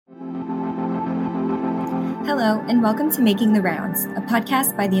Hello, and welcome to Making the Rounds, a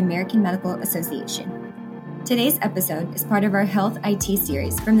podcast by the American Medical Association. Today's episode is part of our Health IT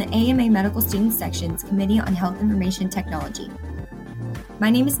series from the AMA Medical Student Section's Committee on Health Information Technology. My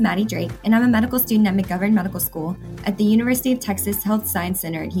name is Maddie Drake, and I'm a medical student at McGovern Medical School at the University of Texas Health Science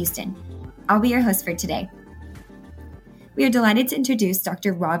Center in Houston. I'll be your host for today. We are delighted to introduce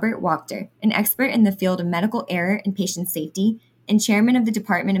Dr. Robert Wachter, an expert in the field of medical error and patient safety and chairman of the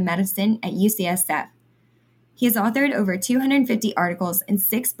Department of Medicine at UCSF. He has authored over 250 articles and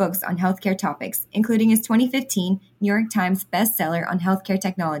 6 books on healthcare topics, including his 2015 New York Times bestseller on healthcare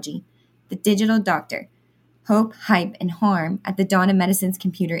technology, The Digital Doctor: Hope, Hype, and Harm at the Dawn of Medicine's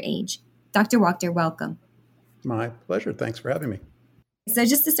Computer Age. Dr. Wachter, welcome. My pleasure. Thanks for having me. So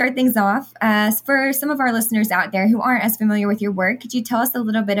just to start things off, for some of our listeners out there who aren't as familiar with your work, could you tell us a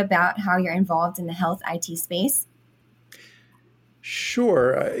little bit about how you're involved in the health IT space?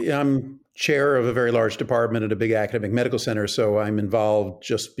 Sure. I'm chair of a very large department at a big academic medical center, so I'm involved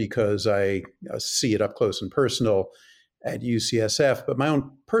just because I see it up close and personal at UCSF. But my own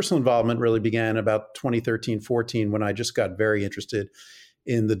personal involvement really began about 2013-14 when I just got very interested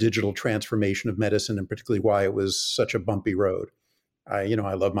in the digital transformation of medicine, and particularly why it was such a bumpy road. I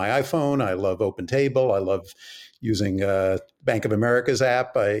love my iPhone. I love OpenTable. I love using Bank of America's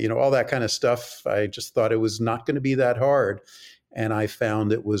app. All that kind of stuff. I just thought it was not going to be that hard. And I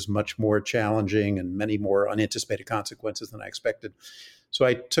found it was much more challenging and many more unanticipated consequences than I expected. So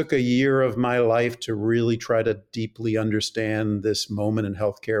I took a year of my life to really try to deeply understand this moment in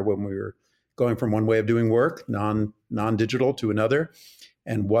healthcare when we were going from one way of doing work, non-digital, to another,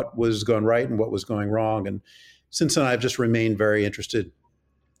 and what was going right and what was going wrong. And since then, I've just remained very interested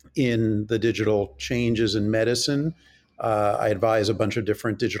in the digital changes in medicine. I advise a bunch of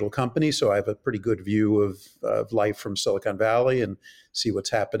different digital companies, so I have a pretty good view of life from Silicon Valley and see what's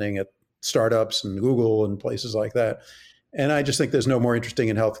happening at startups and Google and places like that. And I just think there's no more interesting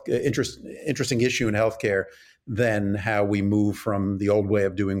issue in healthcare than how we move from the old way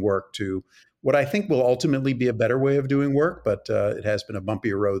of doing work to what I think will ultimately be a better way of doing work, but it has been a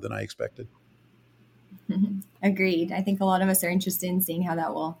bumpier road than I expected. Agreed. I think a lot of us are interested in seeing how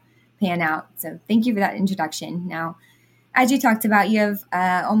that will pan out. So thank you for that introduction. Now, as you talked about, you have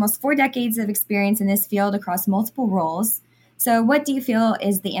almost 4 decades of experience in this field across multiple roles. So what do you feel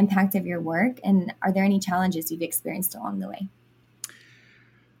is the impact of your work, and are there any challenges you've experienced along the way?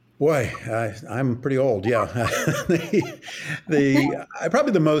 Boy, I'm pretty old. Yeah, I'd say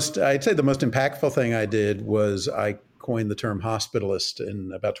the most impactful thing I did was I coined the term hospitalist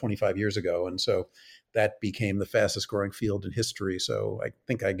in about 25 years ago, and so that became the fastest growing field in history. So I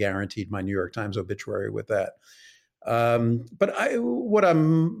think I guaranteed my New York Times obituary with that. But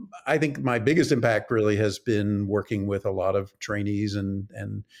I think my biggest impact really has been working with a lot of trainees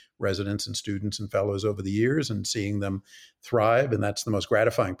and residents and students and fellows over the years and seeing them thrive. And that's the most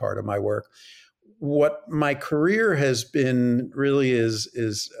gratifying part of my work. What my career has been really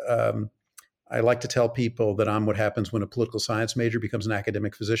is I like to tell people that I'm what happens when a political science major becomes an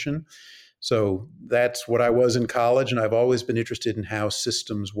academic physician. So that's what I was in college. And I've always been interested in how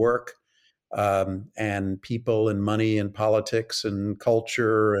systems work. And people and money and politics and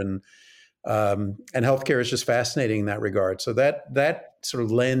culture and healthcare is just fascinating in that regard. So that sort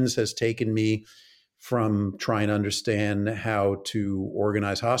of lens has taken me from trying to understand how to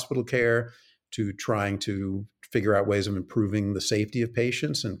organize hospital care to trying to figure out ways of improving the safety of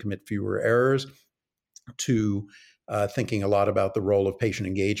patients and commit fewer errors to thinking a lot about the role of patient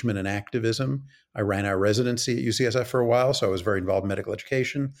engagement and activism. I ran our residency at UCSF for a while, so I was very involved in medical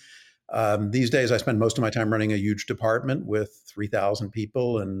education. These days, I spend most of my time running a huge department with 3,000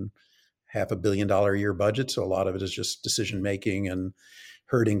 people and $500 million a year budget. So a lot of it is just decision making and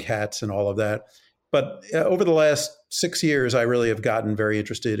herding cats and all of that. But over the last 6 years, I really have gotten very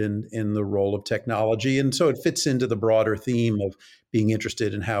interested in the role of technology. And so it fits into the broader theme of being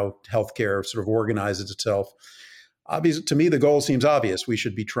interested in how healthcare sort of organizes itself. Obviously, to me, the goal seems obvious. We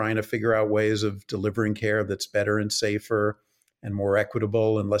should be trying to figure out ways of delivering care that's better and safer and more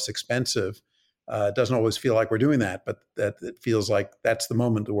equitable and less expensive. It doesn't always feel like we're doing that, but that it feels like that's the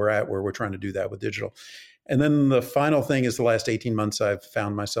moment that we're at where we're trying to do that with digital. And then the final thing is the last 18 months, I've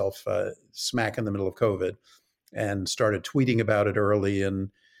found myself smack in the middle of COVID and started tweeting about it early.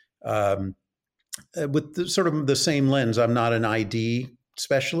 And with sort of the same lens, I'm not an ID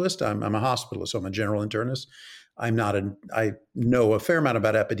specialist. I'm a hospitalist, so I'm a general internist. I know a fair amount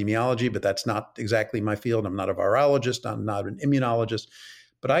about epidemiology, but that's not exactly my field. I'm not a virologist. I'm not an immunologist.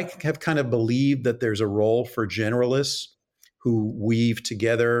 But I have kind of believed that there's a role for generalists who weave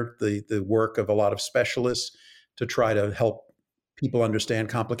together the work of a lot of specialists to try to help people understand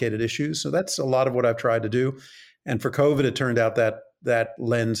complicated issues. So that's a lot of what I've tried to do. And for COVID, it turned out that that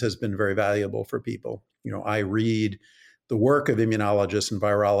lens has been very valuable for people. I read the work of immunologists and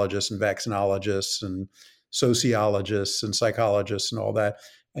virologists and vaccinologists and sociologists and psychologists and all that.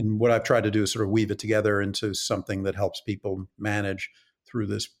 And what I've tried to do is sort of weave it together into something that helps people manage through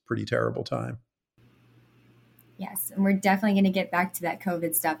this pretty terrible time. Yes, and we're definitely going to get back to that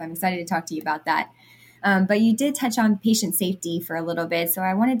COVID stuff. I'm excited to talk to you about that. But you did touch on patient safety for a little bit, so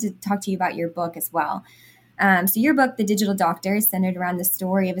I wanted to talk to you about your book as well. So your book, The Digital Doctor, is centered around the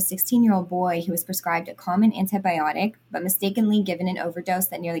story of a 16-year-old boy who was prescribed a common antibiotic, but mistakenly given an overdose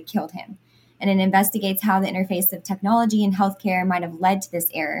that nearly killed him. And it investigates how the interface of technology and healthcare might have led to this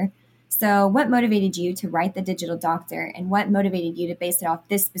error. So what motivated you to write The Digital Doctor, and what motivated you to base it off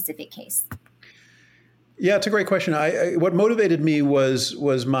this specific case? Yeah, it's a great question. What motivated me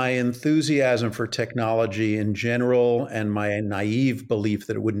was my enthusiasm for technology in general and my naive belief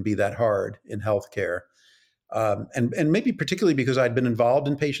that it wouldn't be that hard in healthcare. And maybe particularly because I'd been involved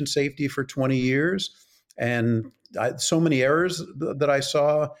in patient safety for 20 years and so many errors that I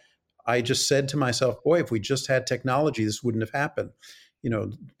saw, I just said to myself, boy, if we just had technology, this wouldn't have happened.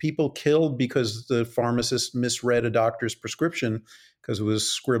 People killed because the pharmacist misread a doctor's prescription because it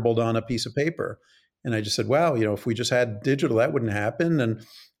was scribbled on a piece of paper. And I just said, wow, if we just had digital, that wouldn't happen. And,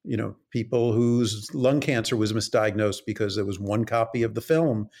 people whose lung cancer was misdiagnosed because there was one copy of the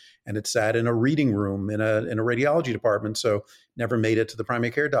film and it sat in a reading room in a radiology department. So never made it to the primary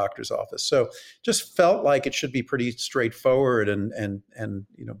care doctor's office. So just felt like it should be pretty straightforward and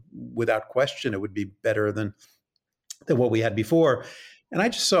without question, it would be better than what we had before. And I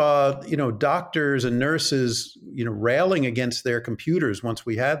just saw, doctors and nurses, railing against their computers once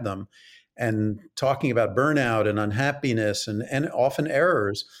we had them, and talking about burnout and unhappiness and often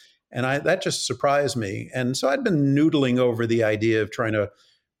errors. And that just surprised me. And so I'd been noodling over the idea of trying to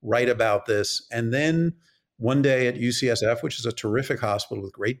write about this. And then one day at UCSF, which is a terrific hospital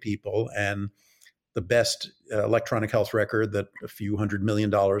with great people and the best electronic health record that a few $100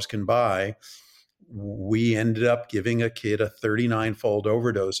 million can buy, we ended up giving a kid a 39-fold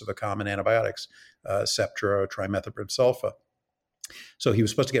overdose of a common antibiotics, Septra or trimethoprim sulfa. So he was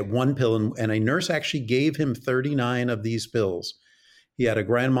supposed to get one pill, and a nurse actually gave him 39 of these pills. He had a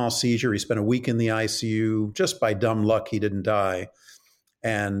grand mal seizure. He spent a week in the ICU. Just by dumb luck, he didn't die.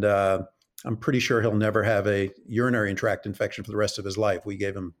 And I'm pretty sure he'll never have a urinary tract infection for the rest of his life. We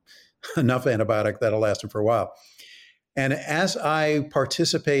gave him enough antibiotic that'll last him for a while. And as I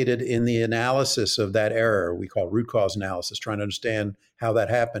participated in the analysis of that error, we call root cause analysis, trying to understand how that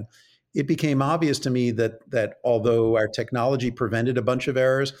happened, it became obvious to me that although our technology prevented a bunch of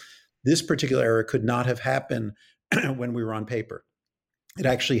errors, this particular error could not have happened when we were on paper. It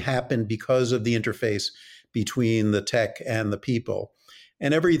actually happened because of the interface between the tech and the people.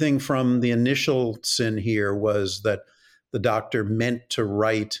 And everything from the initial sin here was that the doctor meant to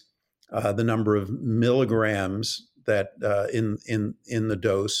write the number of milligrams that in the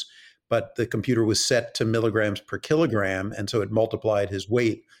dose, but the computer was set to milligrams per kilogram, and so it multiplied his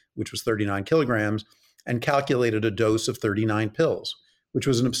weight, which was 39 kilograms, and calculated a dose of 39 pills, which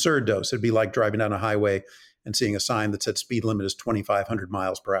was an absurd dose. It'd be like driving down a highway and seeing a sign that said speed limit is 2,500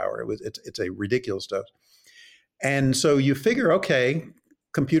 miles per hour. It's a ridiculous dose. And so you figure, okay,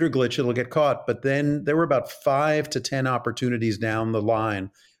 computer glitch, it'll get caught. But then there were about 5 to 10 opportunities down the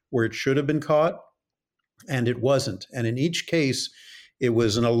line where it should have been caught, and it wasn't. And in each case, it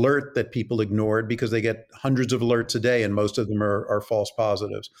was an alert that people ignored because they get hundreds of alerts a day, and most of them are false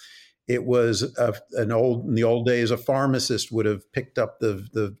positives. It was in the old days, a pharmacist would have picked up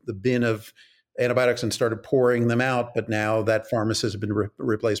the bin of antibiotics and started pouring them out, but now that pharmacist has been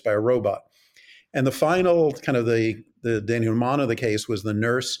replaced by a robot. And the final kind of the denouement of the case was the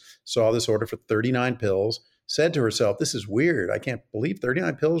nurse saw this order for 39 pills, said to herself, "This is weird. I can't believe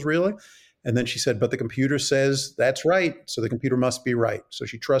 39 pills, really?" And then she said, but the computer says that's right. So the computer must be right. So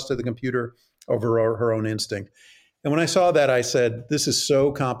she trusted the computer over her own instinct. And when I saw that, I said, this is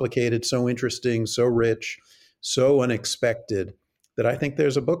so complicated, so interesting, so rich, so unexpected that I think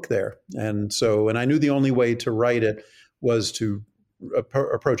there's a book there. And I knew the only way to write it was to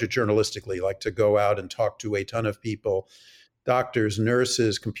approach it journalistically, like to go out and talk to a ton of people, doctors,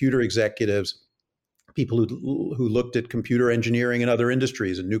 nurses, computer executives, people who looked at computer engineering in other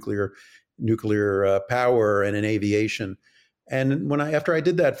industries and nuclear power and in aviation. And after I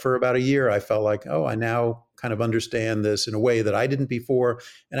did that for about a year, I felt like, oh, I now kind of understand this in a way that I didn't before,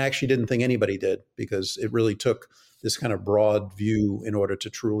 and I actually didn't think anybody did, because it really took this kind of broad view in order to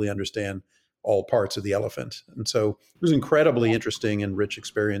truly understand all parts of the elephant. And so it was incredibly interesting and rich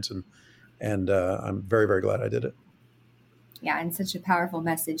experience, and I'm very, very glad I did it. Yeah, and such a powerful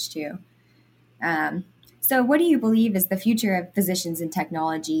message too. So what do you believe is the future of physicians and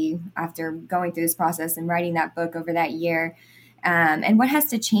technology after going through this process and writing that book over that year? And what has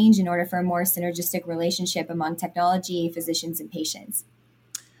to change in order for a more synergistic relationship among technology, physicians, and patients?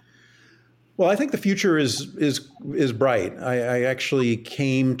 Well, I think the future is bright. I actually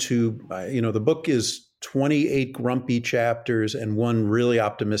came to, the book is 28 grumpy chapters and one really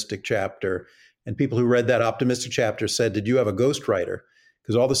optimistic chapter. And people who read that optimistic chapter said, "Did you have a ghostwriter?"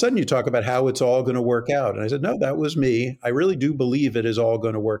 Because all of a sudden you talk about how it's all going to work out. And I said, "No, that was me. I really do believe it is all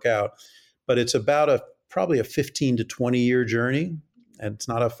going to work out." But it's about probably a 15 to 20-year journey. And it's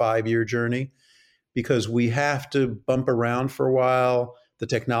not a 5-year journey, because we have to bump around for a while. The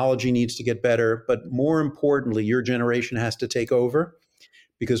technology needs to get better. But more importantly, your generation has to take over,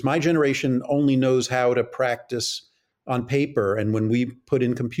 because my generation only knows how to practice on paper. And when we put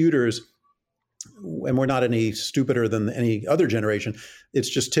in computers, and we're not any stupider than any other generation, it's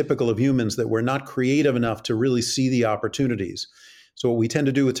just typical of humans that we're not creative enough to really see the opportunities. So what we tend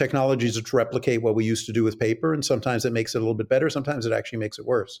to do with technology is to replicate what we used to do with paper. And sometimes it makes it a little bit better. Sometimes it actually makes it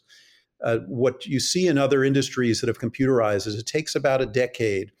worse. What you see in other industries that have computerized is it takes about a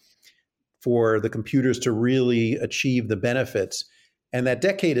decade for the computers to really achieve the benefits. And that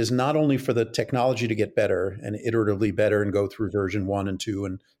decade is not only for the technology to get better and iteratively better and go through version 1 and 2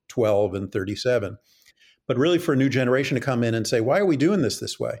 and 12 and 37, but really for a new generation to come in and say, why are we doing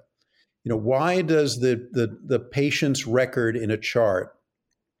this way? Why does the patient's record in a chart,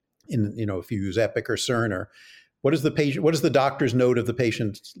 if you use Epic or Cerner, what does the doctor's note of the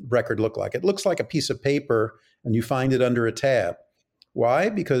patient's record look like? It looks like a piece of paper and you find it under a tab. Why?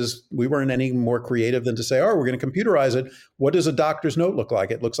 Because we weren't any more creative than to say, we're going to computerize it. What does a doctor's note look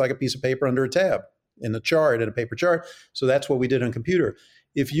like? It looks like a piece of paper under a tab in a chart, in a paper chart. So that's what we did on computer.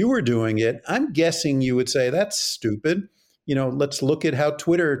 If you were doing it, I'm guessing you would say, that's stupid. Let's look at how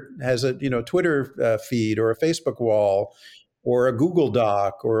Twitter has a, Twitter feed or a Facebook wall or a Google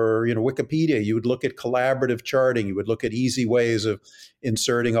Doc or, Wikipedia. You would look at collaborative charting. You would look at easy ways of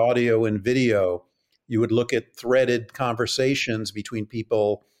inserting audio and video. You would look at threaded conversations between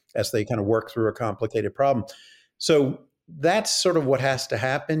people as they kind of work through a complicated problem. So that's sort of what has to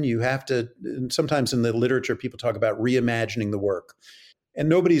happen. You have to, sometimes in the literature, people talk about reimagining the work. And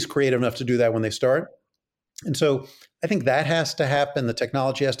nobody's creative enough to do that when they start. And so I think that has to happen. The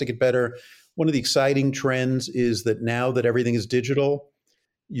technology has to get better. One of the exciting trends is that now that everything is digital,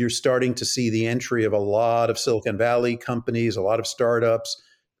 you're starting to see the entry of a lot of Silicon Valley companies, a lot of startups,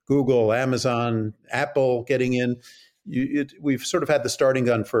 Google, Amazon, Apple getting in. We've sort of had the starting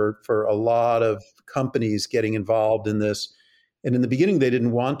gun for a lot of companies getting involved in this. And in the beginning, they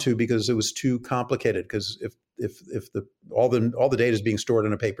didn't want to because it was too complicated. Because if all the data is being stored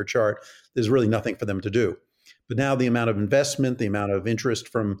in a paper chart, there's really nothing for them to do. But now the amount of investment, the amount of interest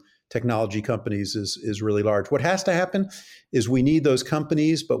from technology companies is really large. What has to happen is we need those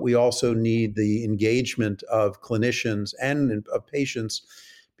companies, but we also need the engagement of clinicians and of patients,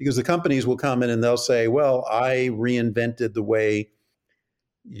 because the companies will come in and they'll say, well, I reinvented the way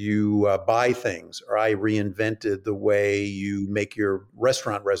you buy things, or I reinvented the way you make your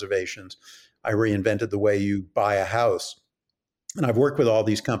restaurant reservations. I reinvented the way you buy a house. And I've worked with all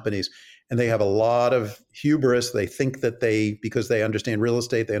these companies, and they have a lot of hubris. They think that because they understand real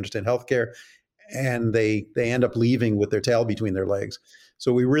estate, they understand healthcare, and they end up leaving with their tail between their legs.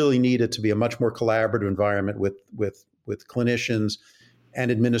 So we really need it to be a much more collaborative environment with clinicians and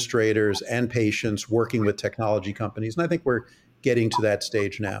administrators and patients working with technology companies. And I think we're getting to that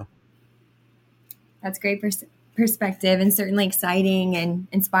stage now. That's great perspective, and certainly exciting and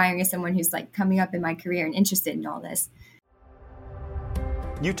inspiring as someone who's coming up in my career and interested in all this.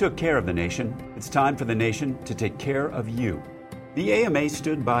 You took care of the nation. It's time for the nation to take care of you. The AMA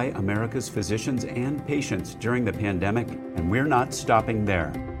stood by America's physicians and patients during the pandemic, and we're not stopping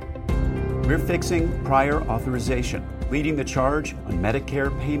there. We're fixing prior authorization, leading the charge on Medicare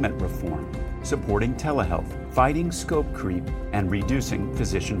payment reform, supporting telehealth, fighting scope creep, and reducing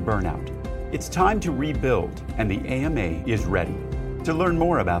physician burnout. It's time to rebuild, and the AMA is ready. To learn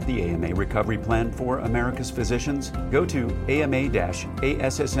more about the AMA Recovery Plan for America's Physicians, go to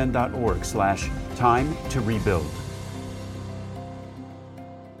ama-assn.org/time to rebuild.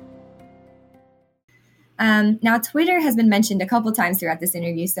 Now, Twitter has been mentioned a couple times throughout this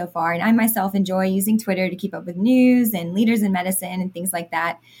interview so far, and I myself enjoy using Twitter to keep up with news and leaders in medicine and things like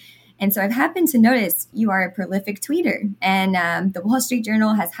that. And so I've happened to notice you are a prolific tweeter, and the Wall Street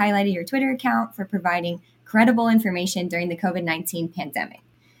Journal has highlighted your Twitter account for providing credible information during the COVID-19 pandemic.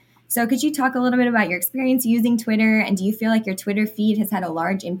 So could you talk a little bit about your experience using Twitter, and do you feel like your Twitter feed has had a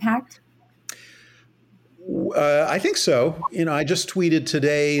large impact? I think so. I just tweeted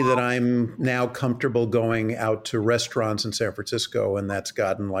today that I'm now comfortable going out to restaurants in San Francisco, and that's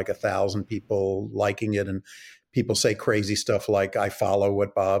gotten like 1,000 people liking it. And people say crazy stuff like, I follow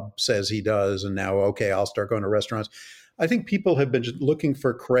what Bob says he does, and now, okay, I'll start going to restaurants. I think people have been looking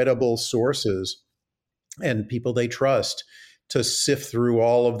for credible sources and people they trust to sift through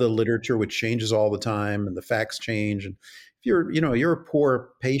all of the literature, which changes all the time, and the facts change. And if you're a poor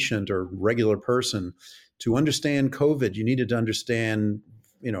patient or regular person, to understand COVID, you needed to understand,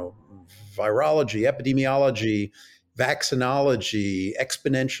 virology, epidemiology, vaccinology,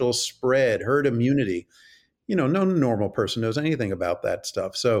 exponential spread, herd immunity. No normal person knows anything about that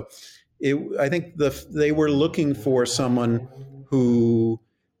stuff. So I think they were looking for someone who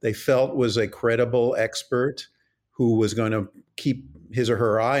they felt was a credible expert, who was going to keep his or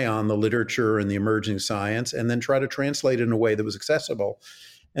her eye on the literature and the emerging science, and then try to translate it in a way that was accessible.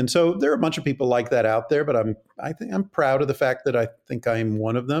 And so there are a bunch of people like that out there, but I think I'm proud of the fact that I think I'm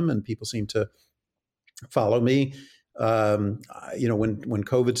one of them, and people seem to follow me. When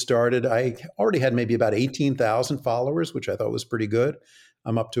COVID started, I already had maybe about 18,000 followers, which I thought was pretty good.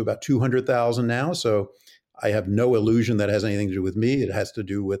 I'm up to about 200,000 now. So I have no illusion that has anything to do with me. It has to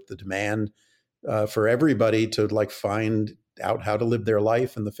do with the demand for everybody to find out how to live their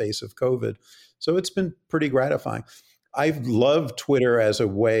life in the face of COVID. So it's been pretty gratifying. I've loved Twitter as a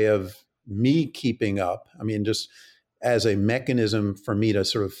way of me keeping up. I mean, just as a mechanism for me to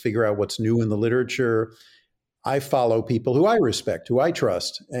sort of figure out what's new in the literature. I follow people who I respect, who I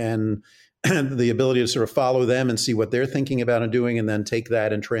trust, and the ability to sort of follow them and see what they're thinking about and doing, and then take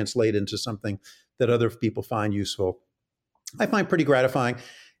that and translate into something that other people find useful, I find pretty gratifying.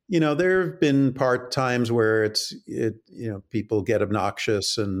 There have been times where people get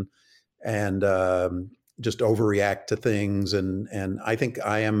obnoxious and just overreact to things. And I think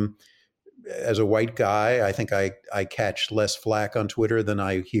I am, as a white guy, I think I catch less flack on Twitter than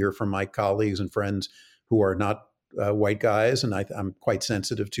I hear from my colleagues and friends who are not white guys. And I'm quite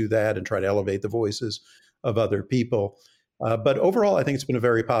sensitive to that and try to elevate the voices of other people. But overall, I think it's been a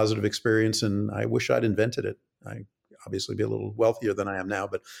very positive experience, and I wish I'd invented it. I obviously be a little wealthier than I am now,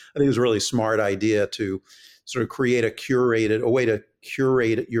 but I think it was a really smart idea to sort of create a way to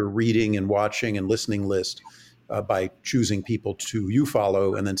curate your reading and watching and listening list by choosing people you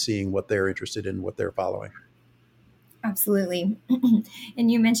follow and then seeing what they're interested in, what they're following. Absolutely.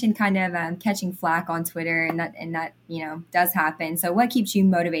 And you mentioned kind of catching flack on Twitter, and that does happen. So what keeps you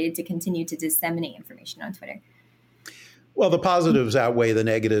motivated to continue to disseminate information on Twitter? Well, the positives outweigh the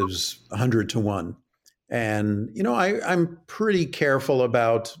negatives 100 to 1. And, I'm pretty careful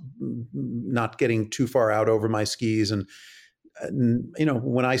about not getting too far out over my skis. And,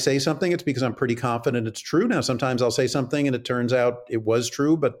 when I say something, it's because I'm pretty confident it's true. Now, sometimes I'll say something and it turns out it was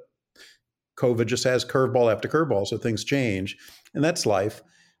true, but COVID just has curveball after curveball. So things change, and that's life.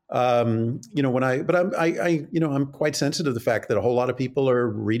 I'm quite sensitive to the fact that a whole lot of people are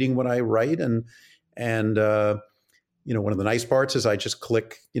reading what I write. And one of the nice parts is I just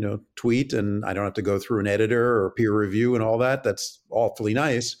click, tweet, and I don't have to go through an editor or peer review and all that. That's awfully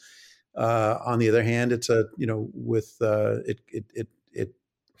nice. On the other hand, it's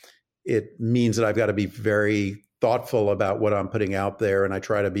it means that I've got to be very thoughtful about what I'm putting out there. And I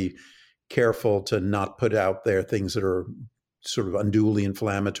try to be careful to not put out there things that are sort of unduly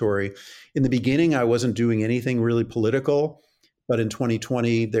inflammatory. In the beginning, I wasn't doing anything really political, but in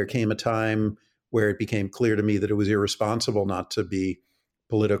 2020, there came a time where it became clear to me that it was irresponsible not to be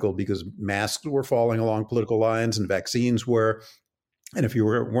political, because masks were falling along political lines and vaccines were. And if you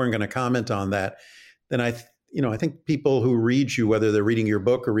weren't going to comment on that, then I think people who read you, whether they're reading your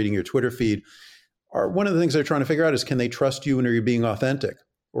book or reading your Twitter feed, are one of the things they're trying to figure out is, can they trust you, and are you being authentic,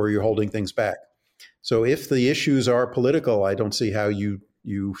 or are you holding things back? So if the issues are political, I don't see how you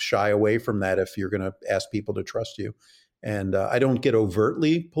shy away from that if you're going to ask people to trust you. And I don't get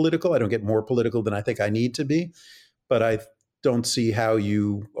overtly political. I don't get more political than I think I need to be. But I don't see how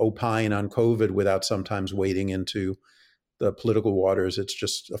you opine on COVID without sometimes wading into the political waters. It's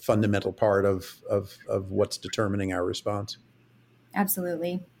just a fundamental part of what's determining our response.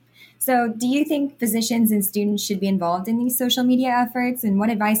 Absolutely. So do you think physicians and students should be involved in these social media efforts? And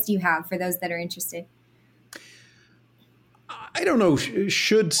what advice do you have for those that are interested? I don't know.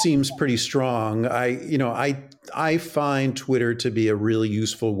 Should seems pretty strong. I find Twitter to be a really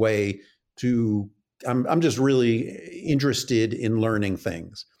useful way to. I'm just really interested in learning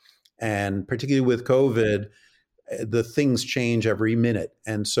things, and particularly with COVID, the things change every minute,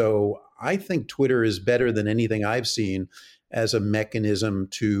 and so I think Twitter is better than anything I've seen as a mechanism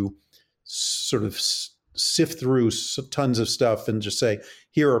to sort of sift through tons of stuff and just say,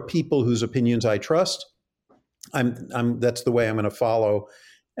 here are people whose opinions I trust. that's the way I'm going to follow.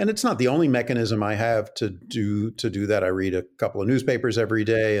 And it's not the only mechanism I have to do that. I read a couple of newspapers every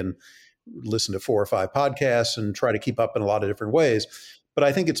day and listen to 4 or 5 podcasts and try to keep up in a lot of different ways. But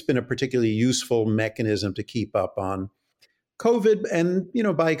I think it's been a particularly useful mechanism to keep up on COVID. And,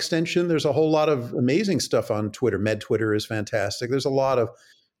 by extension, there's a whole lot of amazing stuff on Twitter. MedTwitter is fantastic. There's a lot of,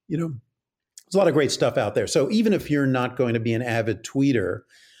 there's a lot of great stuff out there. So even if you're not going to be an avid tweeter,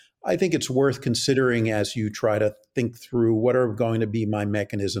 I think it's worth considering as you try to think through what are going to be my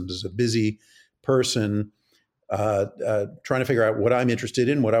mechanisms as a busy person, trying to figure out what I'm interested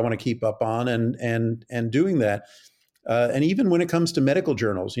in, what I want to keep up on, and doing that. And even when it comes to medical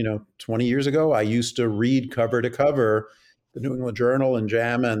journals, 20 years ago, I used to read cover to cover the New England Journal and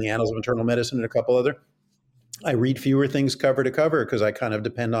JAMA and the Annals of Internal Medicine and a couple other. I read fewer things cover to cover because I kind of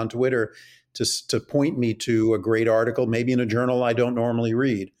depend on Twitter to point me to a great article, maybe in a journal I don't normally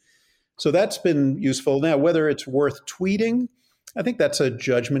read. So that's been useful. Now, whether it's worth tweeting, I think that's a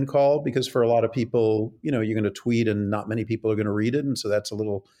judgment call, because for a lot of people, you're going to tweet and not many people are going to read it. And so that's a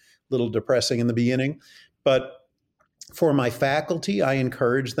little depressing in the beginning. But for my faculty, I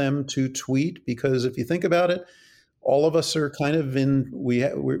encourage them to tweet, because if you think about it, all of us are kind of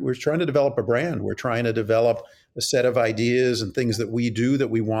we're trying to develop a brand. We're trying to develop a set of ideas and things that we do that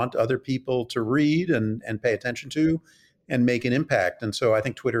we want other people to read and pay attention to and make an impact. And so I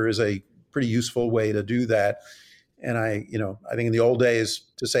think Twitter is a pretty useful way to do that. And I think in the old days,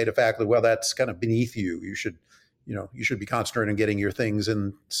 to say to faculty, well, that's kind of beneath you. You should be concentrating on getting your things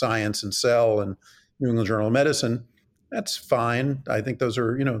in Science and Cell and New England Journal of Medicine. That's fine. I think those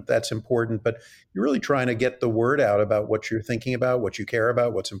are, that's important, but you're really trying to get the word out about what you're thinking about, what you care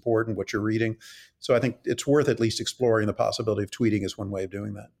about, what's important, what you're reading. So I think it's worth at least exploring the possibility of tweeting as one way of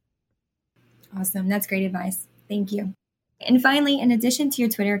doing that. Awesome. That's great advice. Thank you. And finally, in addition to your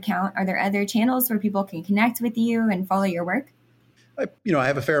Twitter account, are there other channels where people can connect with you and follow your work? I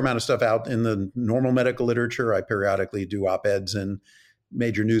have a fair amount of stuff out in the normal medical literature. I periodically do op-eds in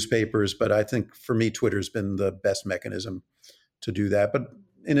major newspapers, but I think for me, Twitter's been the best mechanism to do that. But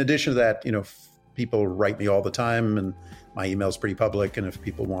in addition to that, people write me all the time, and my email is pretty public. And if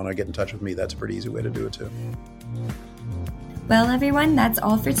people want to get in touch with me, that's a pretty easy way to do it too. Well, everyone, that's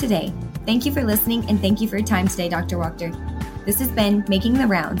all for today. Thank you for listening, and thank you for your time today, Dr. Wachter. This has been Making the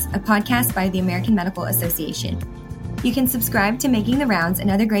Rounds, a podcast by the American Medical Association. You can subscribe to Making the Rounds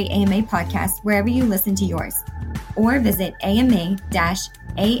and other great AMA podcasts wherever you listen to yours, or visit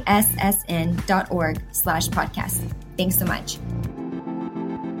ama-assn.org/podcast. Thanks so much.